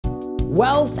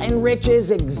wealth and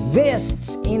riches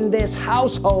exists in this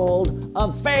household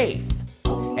of faith,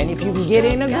 and if you can get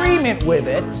in agreement with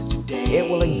it, it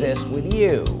will exist with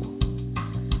you.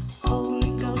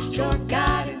 Holy Ghost, your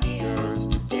God in the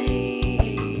earth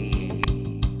today.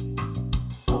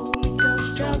 Holy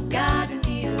Ghost, your God in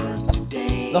the earth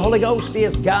today. The Holy Ghost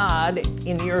is God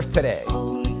in the earth today,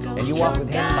 and you walk with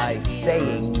him by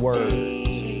saying words.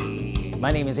 My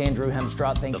name is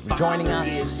A.J.Hemstrought. Thank you for joining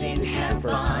us. If this is your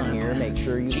first time here, make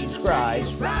sure you subscribe.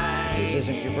 If this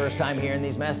isn't your first time here and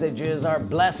these messages are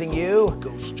blessing you,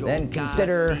 then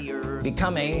consider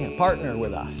becoming a partner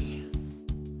with us.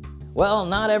 Well,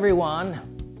 not everyone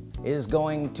is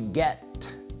going to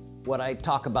get what I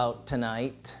talk about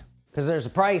tonight, because there's a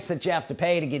price that you have to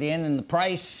pay to get in, and the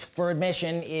price for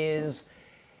admission is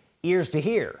ears to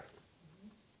hear.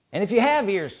 And if you have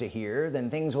ears to hear, then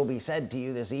things will be said to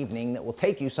you this evening that will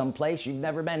take you someplace you've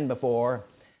never been before.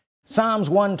 Psalms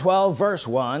 112 verse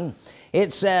 1,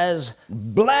 it says,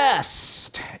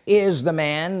 blessed is the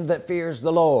man that fears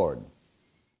the Lord.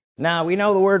 Now we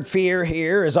know the word fear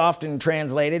here is often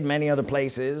translated many other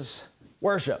places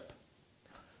worship,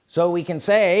 so we can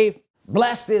say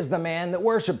blessed is the man that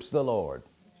worships the Lord.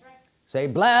 That's right. Say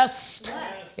blessed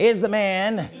is the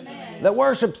man that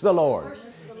worships the Lord.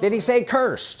 Did he say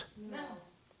cursed?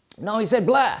 No, he said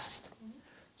blessed.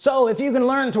 So if you can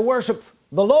learn to worship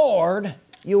the Lord,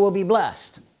 you will be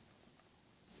blessed,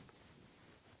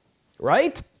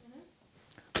 right?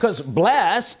 Because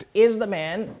blessed is the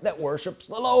man that worships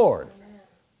the Lord.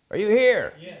 Are you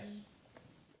here? Yes.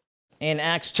 In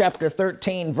Acts chapter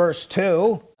 13 verse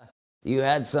 2, you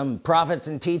had some prophets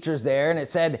and teachers there, and it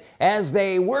said, as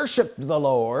they worshiped the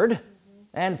Lord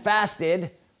and fasted,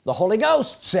 the Holy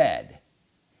Ghost said.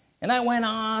 And I went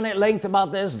on at length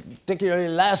about this, particularly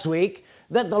last week,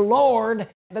 that the Lord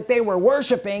that they were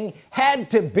worshiping had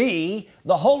to be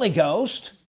the Holy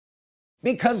Ghost,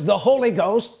 because the Holy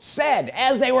Ghost said,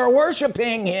 as they were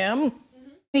worshiping him,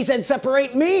 he said,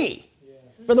 separate me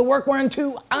for the work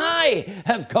whereunto I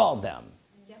have called them.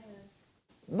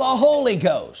 The Holy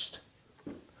Ghost.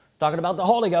 Talking about the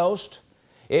Holy Ghost,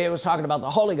 it was talking about the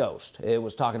Holy Ghost. It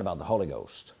was talking about the Holy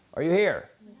Ghost. Are you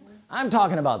here? I'm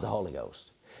talking about the Holy Ghost.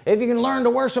 If you can learn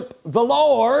to worship the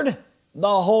Lord,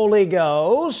 the Holy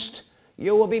Ghost,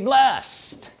 you will be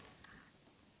blessed.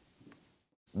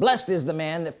 Blessed is the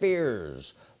man that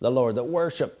fears the Lord, that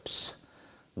worships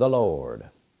the Lord.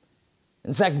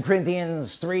 In 2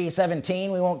 Corinthians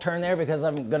 3:17, we won't turn there because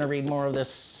I'm going to read more of this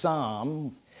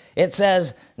psalm. It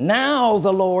says, now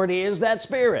the Lord is that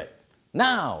Spirit.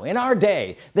 Now, in our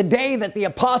day, the day that the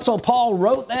Apostle Paul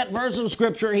wrote that verse of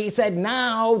Scripture, he said,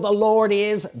 now the Lord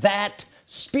is that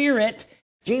Spirit.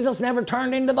 Jesus never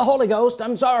turned into the Holy Ghost.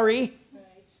 I'm sorry.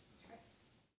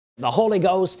 The Holy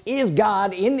Ghost is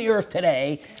God in the earth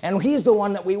today, and he's the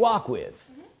one that we walk with,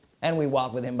 and we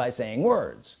walk with him by saying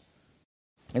words.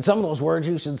 And some of those words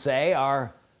you should say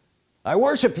are, I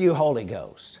worship you, Holy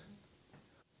Ghost.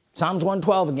 Psalms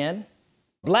 112 again.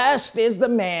 Blessed is the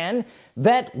man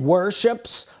that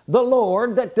worships the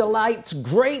Lord, that delights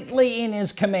greatly in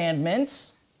his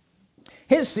commandments.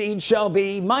 His seed shall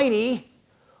be mighty.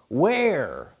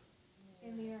 Where?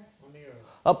 In the earth. On the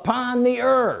earth. Upon the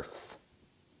earth.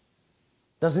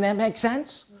 Doesn't that make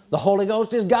sense? The Holy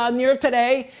Ghost is God in the earth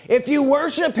today. If you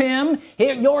worship him,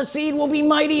 your seed will be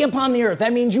mighty upon the earth.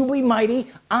 That means you'll be mighty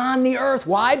on the earth.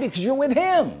 Why? Because you're with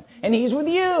him and he's with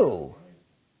you.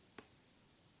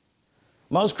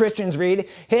 Most Christians read,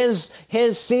 his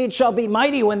seed shall be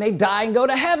mighty when they die and go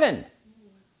to heaven.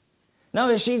 No,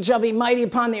 his seed shall be mighty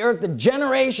upon the earth. The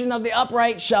generation of the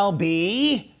upright shall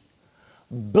be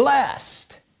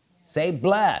blessed. Say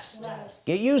blessed.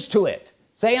 Get used to it.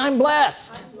 Say I'm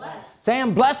blessed. Say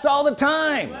I'm blessed all the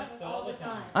time.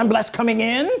 I'm blessed coming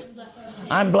in.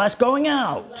 I'm blessed going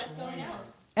out.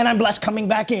 And I'm blessed coming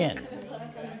back in.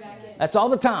 That's all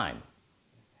the time.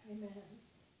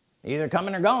 Either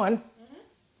coming or going.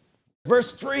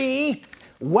 Verse 3,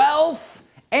 wealth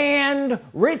and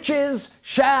riches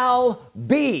shall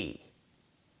be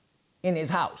in his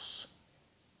house.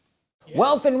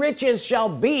 Wealth and riches shall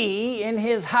be in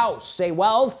his house. Say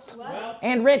wealth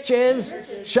and riches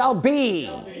shall be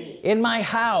in my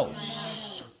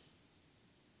house.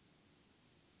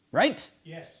 Right?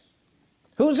 Yes.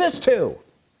 Who's this to?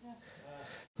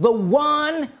 The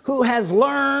one who has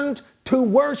learned to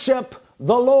worship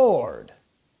the Lord.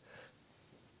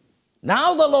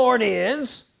 Now the Lord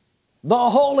is the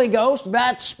Holy Ghost,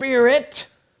 that Spirit.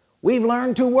 We've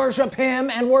learned to worship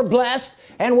him, and we're blessed,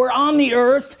 and we're on the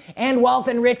earth, and wealth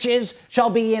and riches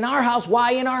shall be in our house.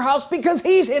 Why in our house? Because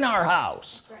he's in our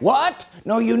house. Right. What?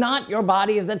 Know you not? Your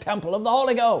body is the temple of the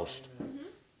Holy Ghost.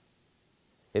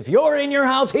 If you're in your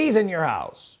house, he's in your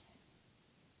house.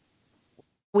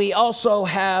 We also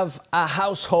have a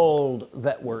household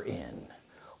that we're in.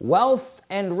 Wealth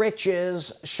and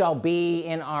riches shall be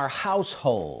in our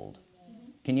household.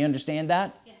 Can you understand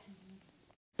that? Yes.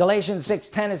 Galatians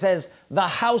 6:10, it says the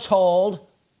household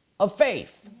of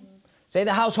faith. Say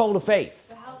the household of faith.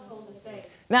 The household of faith.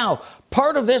 Now,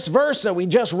 part of this verse that we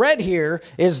just read here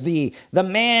is the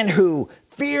man who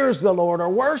fears the Lord or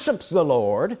worships the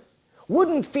Lord.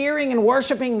 Wouldn't fearing and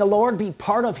worshiping the Lord be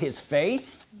part of his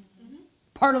faith?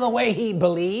 Part of the way he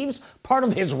believes, part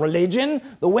of his religion,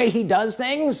 the way he does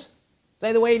things?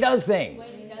 Say the way he does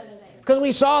things. Because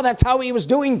we saw that's how he was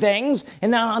doing things,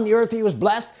 and now on the earth he was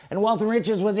blessed, and wealth and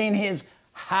riches was in his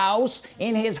house,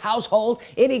 in his household.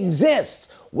 It exists.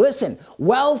 Listen,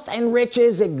 wealth and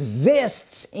riches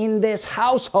exists in this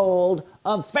household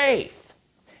of faith,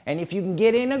 and if you can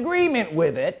get in agreement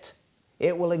with it,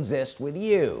 it will exist with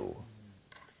you.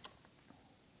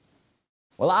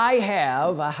 Well, I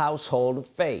have a household of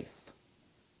faith.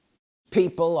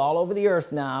 People all over the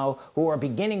earth now who are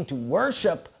beginning to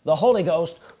worship the Holy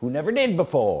Ghost who never did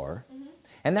before,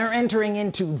 and they're entering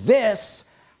into this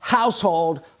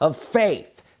household of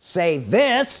faith. Say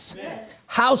this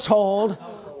household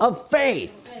of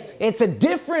faith. It's a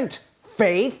different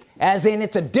faith, as in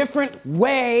it's a different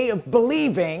way of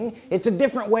believing. It's a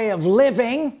different way of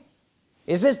living.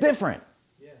 Is this different?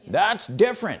 Yes. That's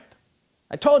different.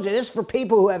 I told you this is for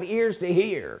people who have ears to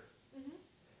hear.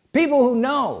 People who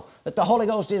know that the Holy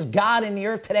Ghost is God in the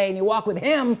earth today, and you walk with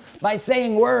him by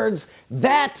saying words.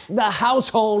 That's the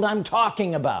household I'm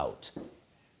talking about.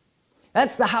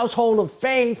 That's the household of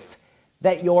faith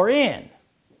that you're in.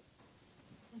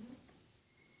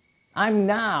 I'm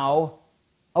now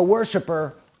a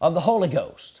worshiper of the Holy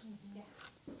Ghost.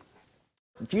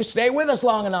 If you stay with us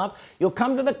long enough, you'll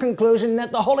come to the conclusion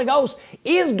that the Holy Ghost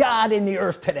is God in the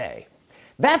earth today.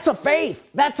 That's a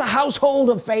faith. That's a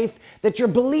household of faith that you're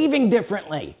believing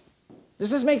differently. Does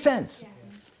this make sense?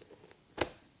 Yes.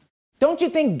 Don't you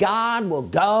think God will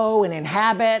go and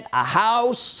inhabit a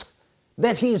house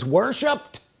that he's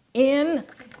worshiped in?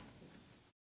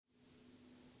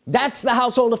 That's the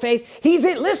household of faith. He's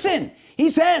in. Listen, he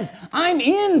says, I'm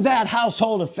in that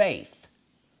household of faith.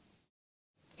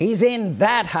 He's in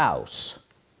that house.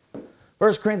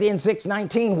 1 Corinthians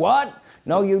 6:19, what?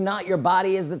 Know you not your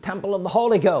body is the temple of the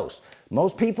Holy Ghost?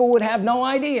 Most people would have no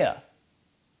idea,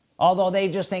 although they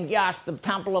just think, yes, the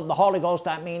temple of the Holy Ghost,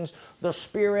 that means the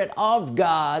Spirit of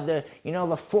God,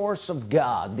 the force of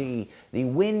God, the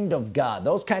wind of God,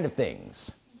 those kind of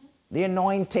things, the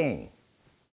anointing.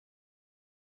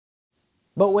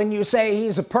 But when you say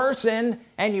he's a person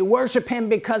and you worship him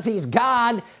because he's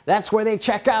God, that's where they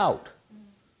check out.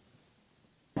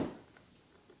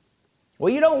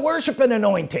 Well, you don't worship an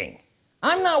anointing.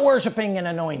 I'm not worshiping an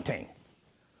anointing.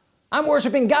 I'm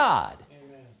worshiping God.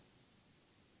 Amen.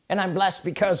 And I'm blessed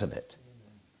because of it.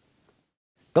 Amen.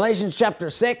 Galatians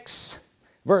chapter 6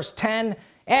 verse 10,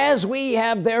 as we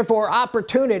have therefore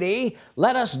opportunity,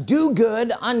 let us do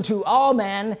good unto all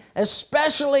men,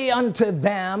 especially unto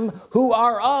them who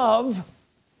are of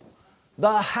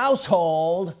the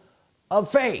household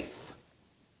of faith.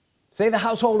 Say the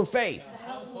household of faith. The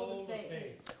household of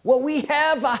faith. Well, we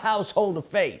have a household of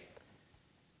faith.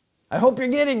 I hope you're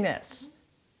getting this.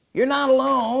 You're not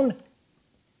alone.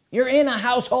 You're in a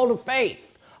household of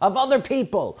faith, of other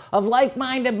people, of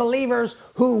like-minded believers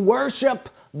who worship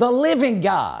the living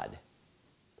God.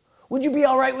 Would you be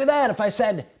all right with that if I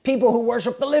said people who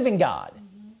worship the living God?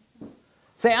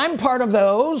 Say, I'm part of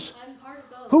those,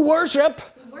 who worship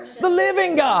the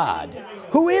living God.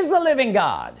 Who is the living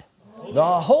God?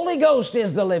 The Holy Ghost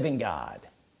is the living God.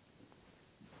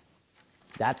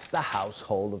 That's the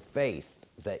household of faith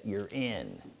that you're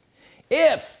in.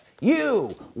 If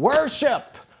you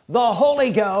worship the Holy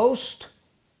Ghost,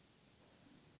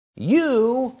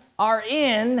 you are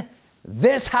in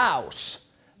this house,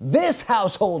 this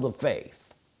household of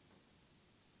faith,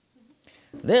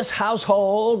 this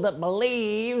household that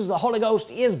believes the Holy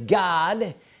Ghost is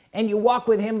God, and you walk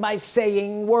with him by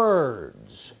saying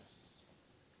words.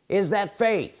 Is that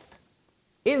faith?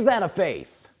 Is that a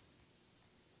faith?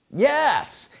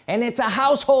 Yes, and it's a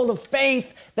household of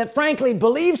faith that frankly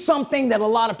believes something that a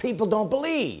lot of people don't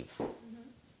believe.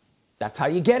 That's how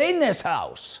you get in this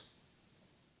house.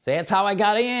 Say, that's how I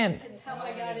got in. That's how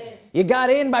I got in. You got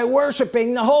in by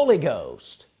worshiping the Holy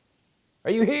Ghost.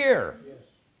 Are you here? Yes.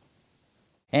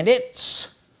 And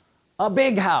it's a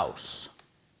big house.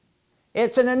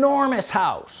 It's an enormous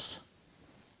house.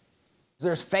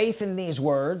 There's faith in these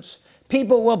words.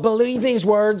 People will believe these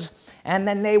words, and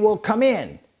then they will come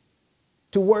in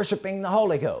to worshiping the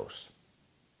Holy Ghost.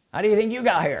 How do you think you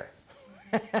got here?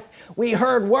 We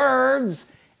heard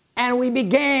words and we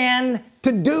began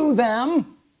to do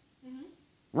them.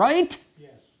 Right?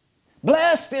 Yes.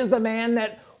 Blessed is the man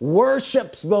that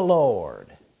worships the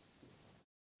Lord.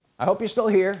 I hope you're still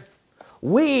here.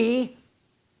 We,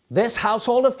 this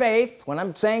household of faith, when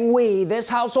I'm saying we, this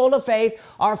household of faith,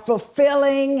 are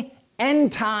fulfilling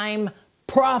end time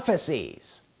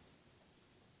prophecies.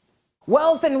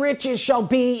 Wealth and riches shall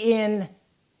be in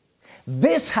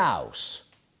this house.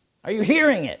 Are you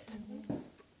hearing it?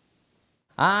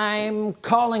 I'm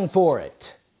calling for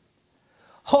it.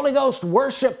 Holy Ghost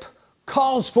worship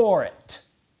calls for it.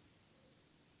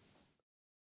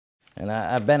 And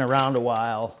I've been around a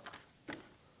while.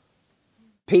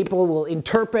 People will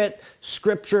interpret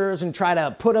scriptures and try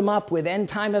to put them up with end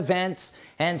time events,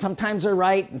 and sometimes they're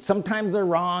right and sometimes they're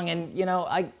wrong, and you know,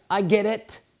 I get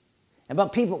it.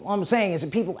 But people, what I'm saying is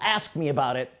that people ask me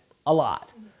about it a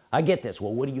lot. I get this.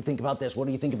 Well, what do you think about this? What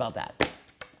do you think about that?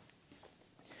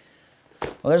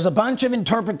 Well, there's a bunch of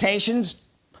interpretations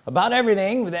about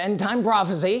everything with end time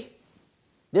prophecy.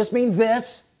 This means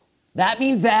this, that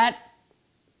means that,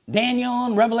 Daniel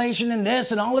and Revelation and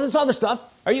this and all of this other stuff.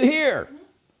 Are you here?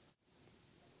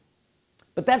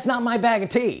 But that's not my bag of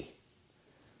tea.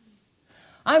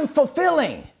 I'm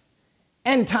fulfilling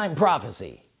end time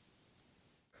prophecy.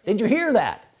 Did you hear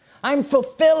that? I'm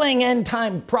fulfilling end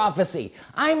time prophecy.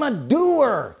 I'm a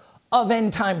doer of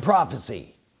end time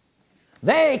prophecy.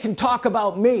 They can talk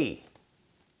about me.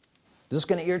 Is this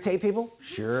going to irritate people?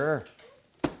 Sure.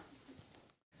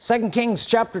 2 Kings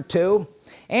chapter 2.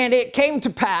 And it came to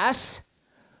pass,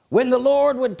 when the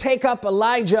Lord would take up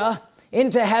Elijah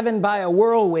into heaven by a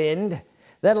whirlwind,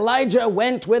 that Elijah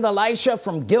went with Elisha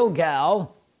from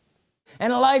Gilgal.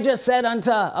 And Elijah said unto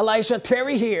Elisha,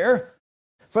 tarry here,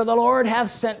 for the Lord hath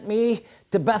sent me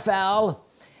to Bethel.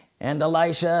 And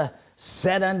Elisha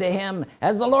said unto him,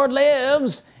 as the Lord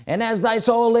lives, and as thy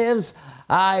soul lives,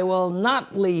 I will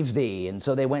not leave thee. And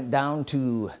so they went down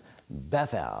to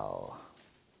Bethel.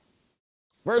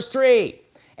 Verse 3,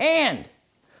 and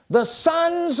the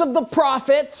sons of the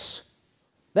prophets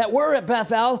that were at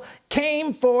Bethel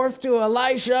came forth to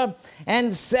Elisha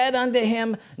and said unto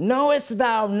him, knowest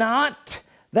thou not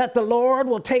that the Lord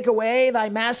will take away thy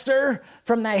master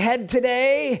from thy head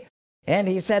today? And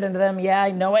he said unto them, yeah,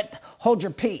 I know it. Hold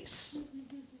your peace.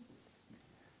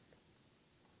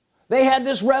 They had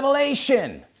this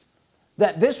revelation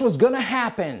that this was going to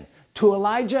happen to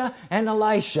Elijah and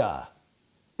Elisha.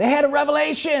 They had a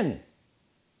revelation.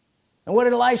 And what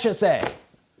did Elisha say?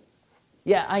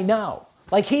 Yeah, I know.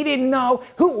 Like he didn't know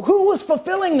who was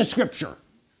fulfilling the scripture.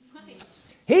 Right.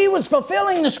 He was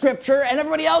fulfilling the scripture, and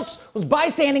everybody else was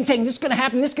bystanding saying, this is going to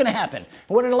happen, this is going to happen.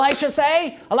 And what did Elisha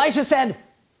say? Elisha said,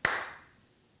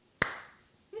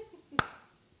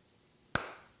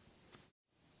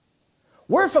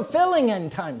 we're fulfilling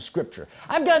end time scripture.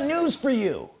 I've got news for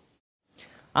you.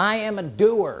 I am a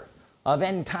doer of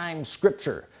end time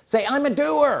scripture. Say, I'm a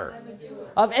doer,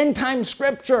 of end time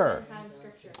scripture.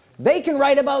 They can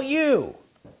write about you.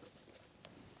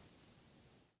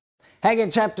 Haggai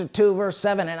chapter 2 verse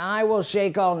 7, and I will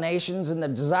shake all nations, and the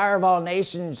desire of all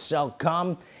nations shall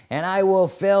come, and I will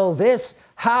fill this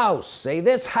house. Say,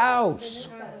 this house.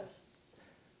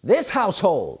 This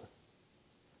household.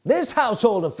 This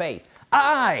household of faith.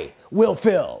 I will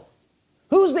fill.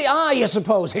 Who's the I, you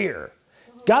suppose, here?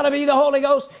 It's got to be the Holy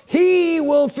Ghost. He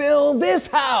will fill this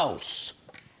house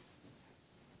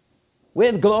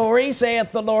with glory,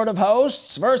 saith the Lord of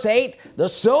hosts. Verse 8, the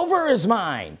silver is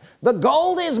mine, the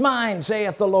gold is mine,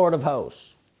 saith the Lord of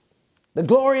hosts. The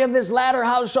glory of this latter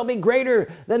house shall be greater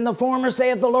than the former,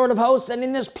 saith the Lord of hosts, and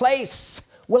in this place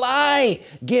will I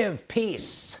give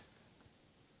peace.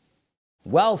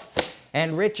 Wealth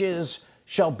and riches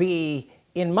shall be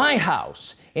in my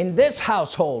house, in this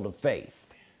household of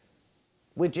faith,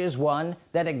 which is one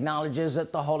that acknowledges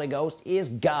that the Holy Ghost is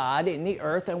God in the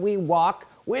earth, and we walk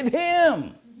with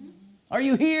him. Are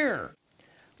you here?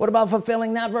 What about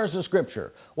fulfilling that verse of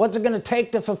scripture? What's it going to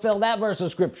take to fulfill that verse of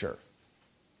scripture?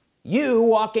 You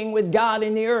walking with God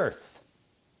in the earth.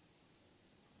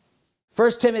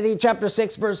 1 Timothy chapter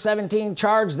 6 verse 17,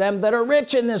 charge them that are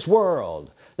rich in this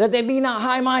world, that they be not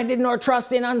high-minded nor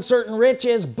trust in uncertain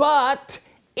riches, but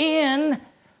in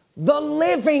the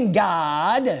living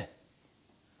God.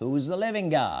 Who's the living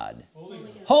God?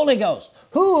 Holy Ghost.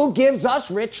 Who gives us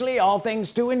richly all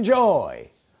things to enjoy?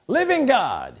 Living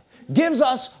God gives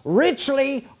us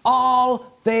richly all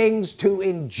things to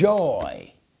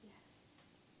enjoy.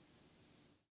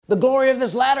 The glory of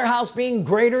this latter house being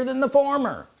greater than the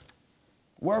former.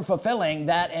 We're fulfilling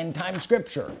that end time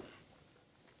scripture.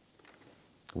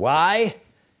 Why?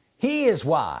 He is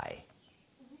why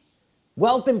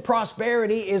wealth and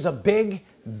prosperity is a big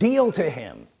deal to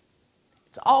him.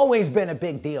 It's always been a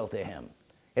big deal to him.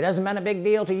 It hasn't been a big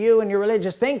deal to you and your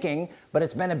religious thinking, but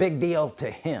it's been a big deal to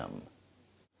him.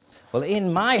 Well,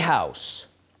 in my house,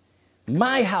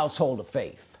 my household of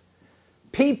faith,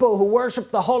 people who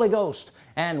worship the Holy Ghost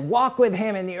and walk with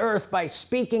him in the earth by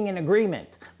speaking in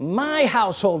agreement, my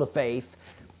household of faith,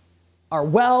 our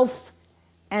wealth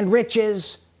and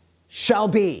riches shall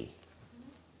be.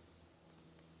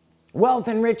 Wealth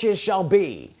and riches shall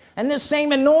be. And this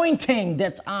same anointing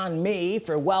that's on me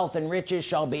for wealth and riches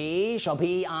shall be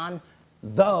on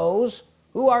those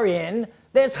who are in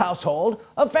this household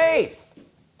of faith.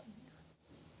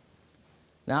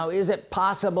 Now, is it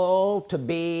possible to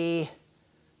be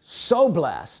so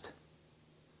blessed?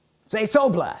 Say so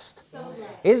blessed. So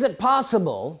blessed. Is it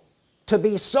possible to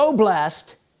be so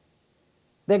blessed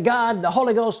that God, the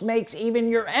Holy Ghost, makes even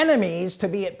your enemies to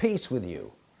be at peace with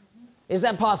you? Is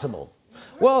that possible?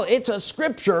 Well, it's a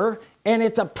scripture and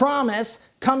it's a promise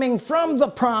coming from the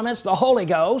promise, the Holy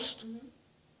Ghost.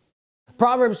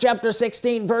 Proverbs chapter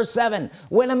 16 verse 7,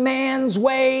 when a man's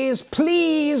ways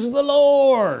please the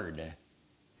Lord.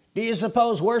 Do you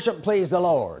suppose worship please the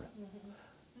Lord?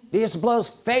 Do you suppose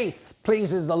faith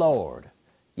pleases the Lord?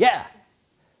 Yeah.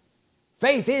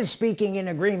 Faith is speaking in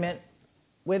agreement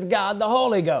with God the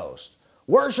Holy Ghost.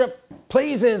 Worship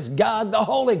pleases God the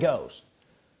Holy Ghost.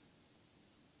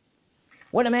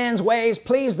 When a man's ways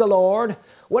please the Lord,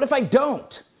 what if I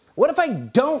don't? What if I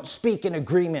don't speak in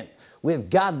agreement with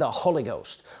God the Holy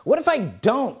Ghost? What if I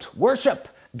don't worship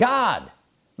God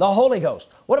the Holy Ghost?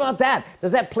 What about that?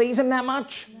 Does that please him that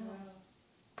much? No.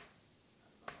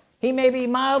 He may be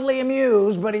mildly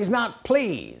amused, but he's not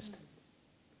pleased.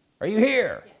 Are you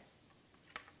here? Yes.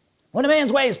 When a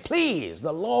man's ways please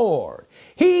the Lord,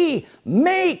 he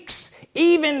makes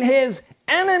even his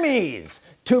enemies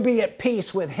to be at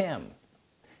peace with him.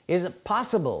 Is it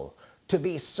possible to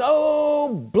be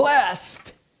so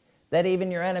blessed that even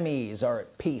your enemies are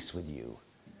at peace with you?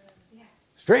 Yes.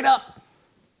 Straight up.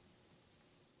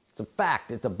 It's a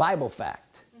fact. It's a Bible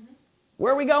fact.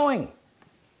 Where are we going?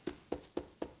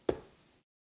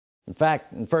 In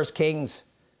fact, in 1 Kings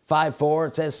 5:4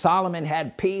 it says Solomon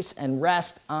had peace and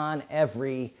rest on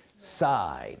every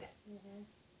side.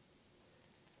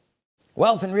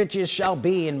 Wealth and riches shall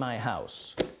be in my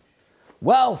house.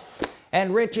 Wealth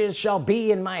and riches shall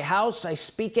be in my house. I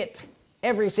speak it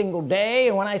every single day,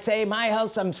 and when I say my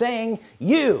house, I'm saying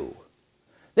you,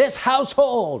 this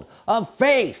household of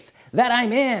faith that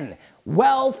I'm in.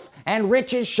 Wealth and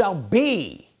riches shall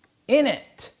be in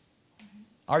it.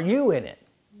 Are you in it?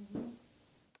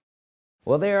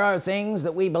 Well, there are things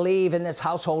that we believe in this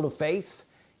household of faith.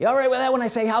 You all right with that when I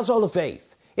say household of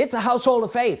faith? It's a household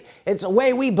of faith. It's a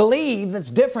way we believe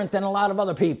that's different than a lot of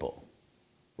other people.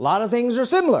 A lot of things are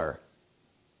similar,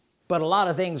 but a lot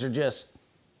of things are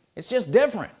it's just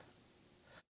different.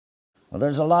 Well,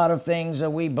 there's a lot of things that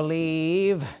we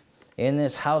believe in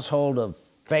this household of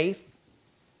faith.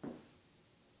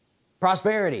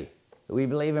 Prosperity. Do we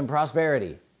believe in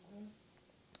prosperity?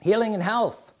 Healing and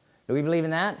health. Do we believe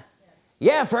in that?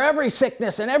 Yeah, for every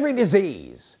sickness and every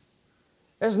disease.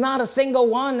 There's not a single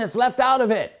one that's left out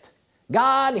of it.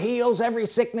 God heals every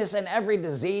sickness and every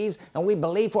disease, and we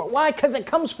believe for it. Why? Because it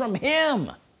comes from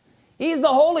him. He's the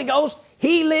Holy Ghost.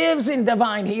 He lives in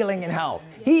divine healing and health.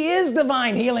 He is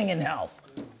divine healing and health.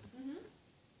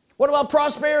 What about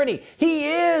prosperity? He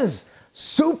is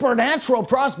supernatural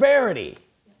prosperity.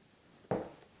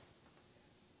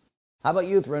 How about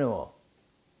youth renewal?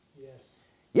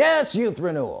 Yes, youth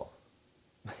renewal.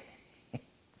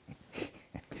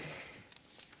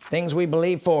 Things we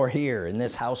believe for here in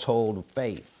this household of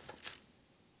faith.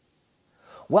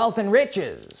 Wealth and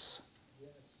riches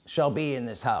shall be in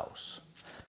this house.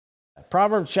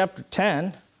 Proverbs chapter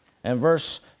 10 and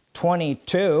verse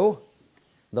 22,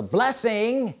 the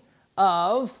blessing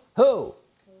of who?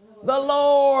 The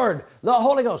Lord, the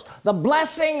Holy Ghost. The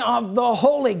blessing of the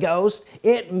Holy Ghost,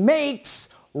 it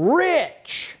makes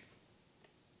rich,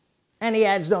 and he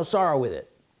adds no sorrow with it.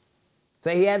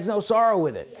 Say, he adds no sorrow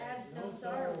with it.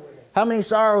 How many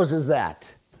sorrows is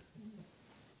that?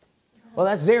 Well,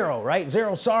 that's zero, right?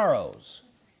 Zero sorrows.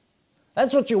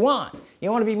 That's what you want. You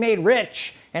want to be made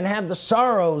rich and have the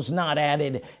sorrows not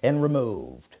added and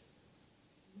removed.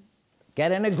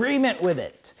 Get in agreement with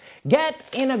it. Get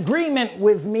in agreement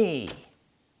with me,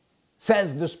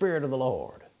 says the Spirit of the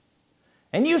Lord,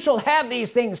 and you shall have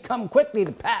these things come quickly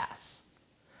to pass.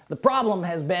 The problem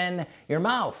has been your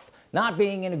mouth not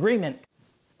being in agreement.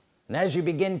 And as you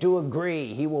begin to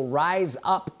agree, he will rise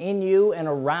up in you and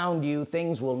around you.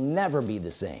 Things will never be the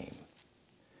same.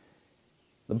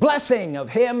 The blessing of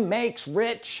him makes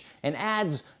rich and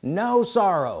adds no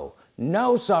sorrow.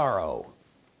 No sorrow.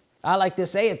 I like to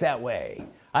say it that way.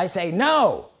 I say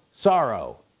no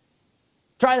sorrow.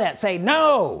 Try that. Say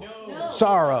no,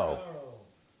 sorrow.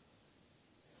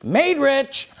 Made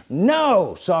rich,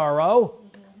 no sorrow.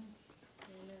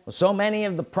 Well, so many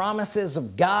of the promises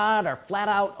of God are flat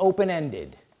out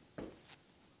open-ended,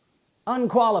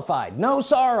 unqualified, no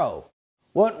sorrow.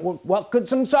 What could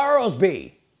some sorrows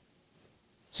be?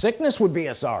 Sickness would be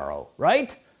a sorrow,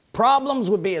 right? Problems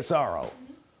would be a sorrow.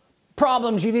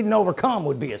 Problems you didn't overcome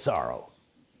would be a sorrow.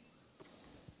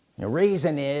 The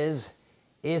reason is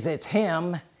it's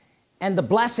him, and the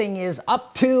blessing is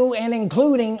up to and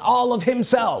including all of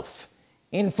himself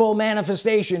in full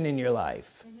manifestation in your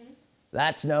life.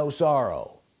 That's no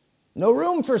sorrow. No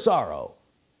room for sorrow.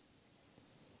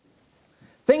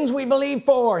 Things we believe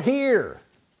for here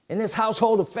in this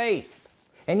household of faith,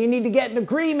 and you need to get in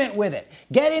agreement with it.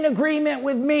 Get in agreement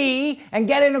with me and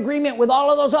get in agreement with all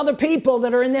of those other people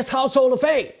that are in this household of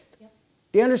faith.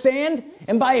 Do you understand?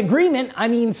 And by agreement I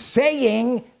mean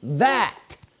saying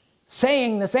that,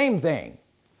 saying the same thing.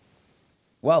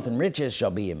 Wealth and riches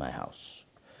shall be in my house.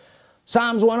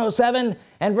 Psalms 107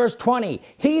 and verse 20,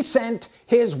 he sent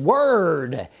his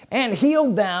word and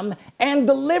healed them and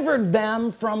delivered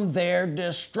them from their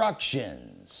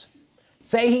destructions.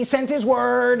 Say, he sent his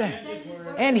word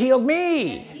and healed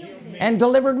me and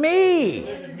delivered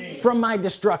me from my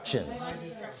destructions.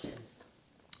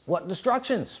 What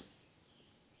destructions?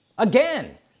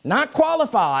 Again, not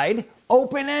qualified,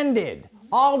 open-ended.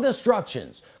 All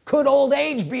destructions. Could old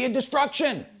age be a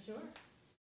destruction? Sure.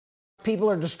 People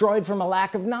are destroyed from a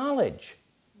lack of knowledge.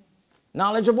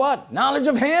 Knowledge of what? Knowledge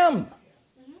of him.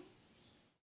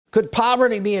 Could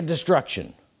poverty be a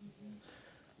destruction?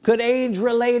 Could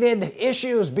age-related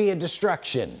issues be a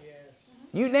destruction?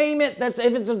 You name it, if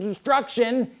it's a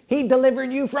destruction, he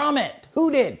delivered you from it.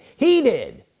 Who did? He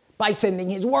did, by sending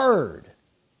his word.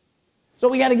 So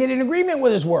we got to get in agreement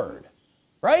with his word,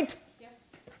 right?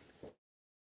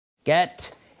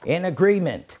 Get in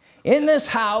agreement. In this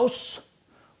house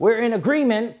we're in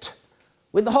agreement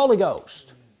with the Holy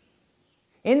Ghost.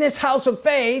 In this house of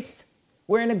faith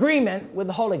we're in agreement with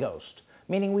the Holy Ghost,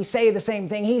 meaning we say the same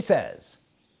thing he says.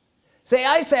 Say,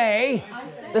 I say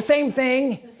the same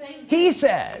thing he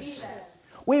says.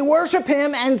 We worship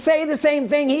him and say the same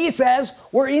thing he says.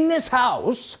 We're in this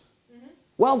house.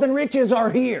 Wealth and riches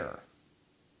are here.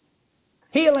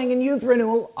 Healing and youth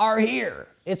renewal are here.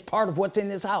 It's part of what's in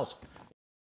this house.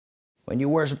 When you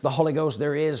worship the Holy Ghost,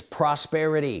 there is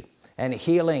prosperity and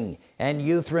healing and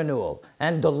youth renewal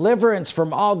and deliverance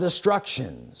from all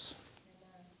destructions.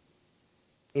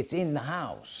 It's in the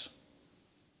house.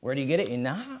 Where do you get it? In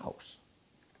the house.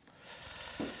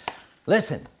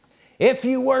 Listen, if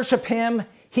you worship him,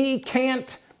 he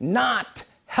can't not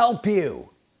help you.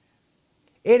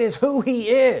 It is who he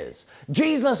is.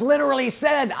 Jesus literally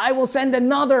said, I will send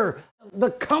another,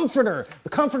 the comforter. The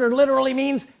comforter literally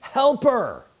means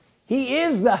helper. He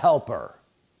is the helper.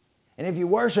 And if you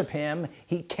worship him,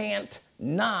 he can't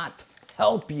not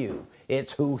help you.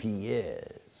 It's who he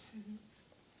is.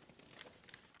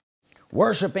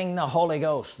 Worshiping the Holy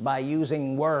Ghost by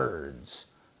using words.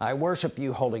 I worship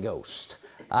you, Holy Ghost.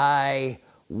 I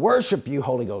worship you,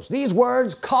 Holy Ghost. These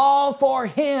words call for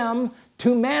him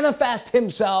to manifest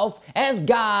himself as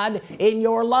God in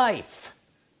your life.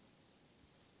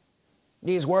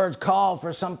 These words call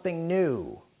for something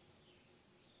new,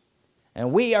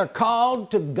 and we are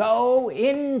called to go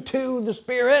into the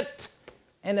Spirit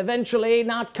and eventually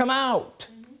not come out.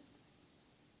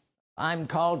 I'm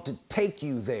called to take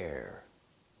you there.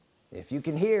 If you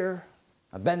can hear,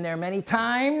 I've been there many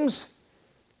times,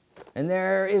 and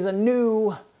there is a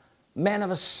new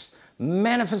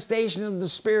manifestation of the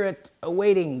Spirit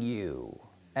awaiting you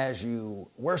as you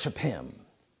worship him.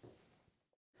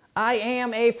 I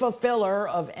am a fulfiller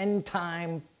of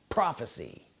end-time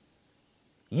prophecy.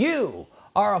 You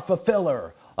are a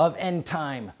fulfiller of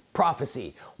end-time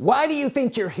prophecy. Why do you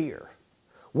think you're here?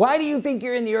 Why do you think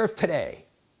you're in the earth today?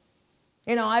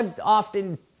 You know, I've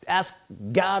often asked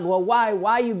God, well, why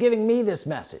are you giving me this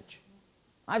message?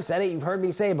 I've said it, you've heard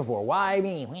me say it before. Why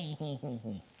me?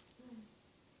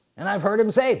 And I've heard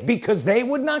him say, because they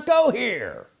would not go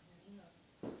here.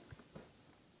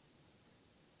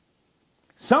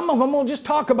 Some of them will just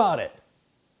talk about it.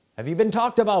 Have you been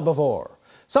talked about before?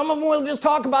 Some of them will just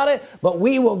talk about it, but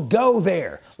we will go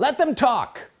there. Let them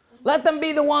talk. Let them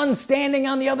be the ones standing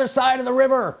on the other side of the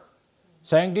river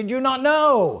saying, did you not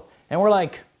know? And we're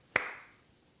like,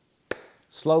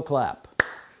 slow clap.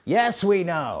 Yes, we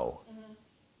know.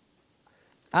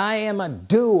 I am a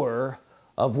doer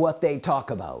of what they talk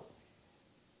about.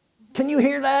 Can you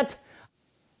hear that?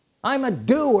 I'm a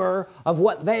doer of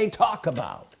what they talk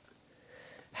about,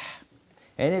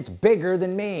 and it's bigger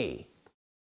than me.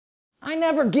 I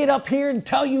never get up here and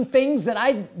tell you things that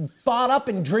I thought up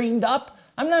and dreamed up.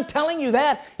 I'm not telling you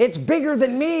that. It's bigger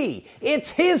than me. It's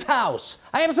his house.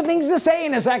 I have some things to say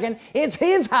in a second. It's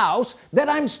his house that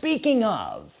I'm speaking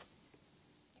of.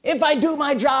 If I do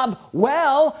my job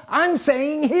well, I'm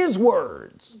saying his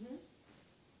words.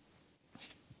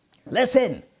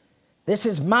 Listen, this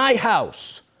is my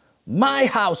house, my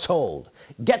household.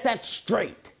 Get that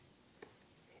straight.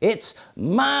 It's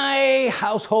my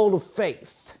household of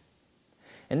faith.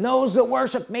 And those that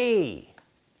worship me,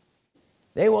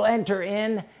 they will enter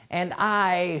in, and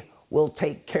I will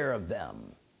take care of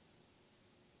them.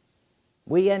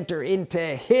 We enter into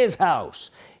his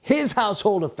house, his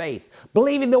household of faith,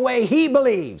 believing the way he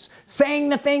believes, saying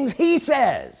the things he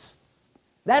says.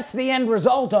 That's the end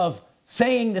result of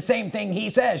saying the same thing he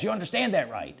says. You understand that,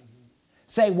 right?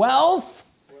 Say, wealth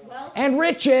and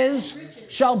riches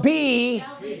shall be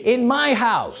in my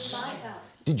house.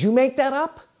 Did you make that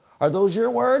up? Are those your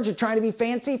words? You're trying to be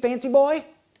fancy boy?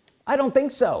 I don't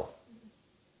think so.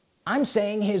 I'm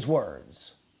saying his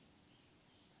words,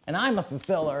 and I'm a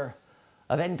fulfiller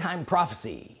of end-time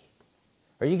prophecy.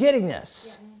 Are you getting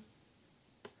this? Yes.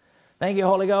 Thank you,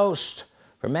 Holy Ghost,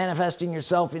 for manifesting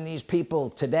yourself in these people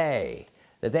today,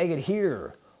 that they could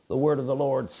hear the word of the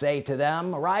Lord say to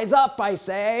them, rise up, I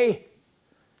say,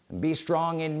 and be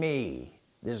strong in me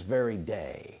this very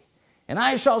day, and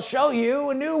I shall show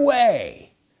you a new way.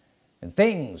 And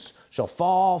things shall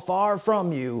fall far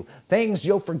from you, things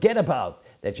you'll forget about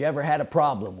that you ever had a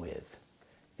problem with,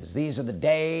 because these are the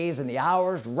days and the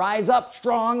hours to rise up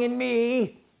strong in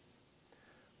me.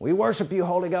 We worship you,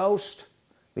 Holy Ghost.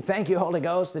 We thank you, Holy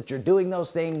Ghost, that you're doing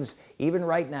those things even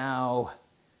right now,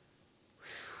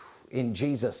 in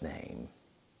Jesus' name,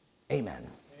 amen.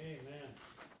 Amen.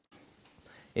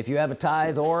 If you have a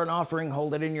tithe or an offering,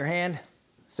 hold it in your hand.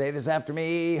 Say this after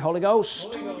me. Holy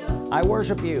Ghost, I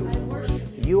worship you.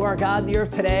 You are God in the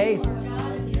earth today.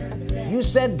 You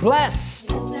said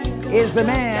blessed is the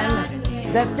man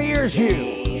that fears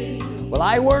you. Well,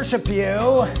 I worship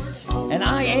you, and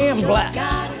I am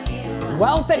blessed.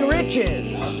 Wealth and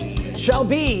riches shall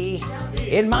be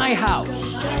in my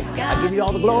house. I give you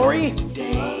all the glory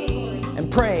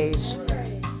and praise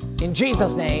in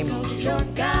Jesus' name.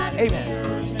 Amen.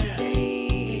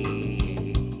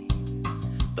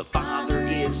 The Father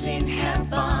is in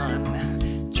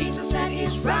heaven, Jesus at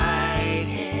his right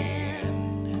hand.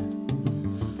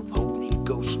 Holy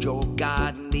Ghost, your God.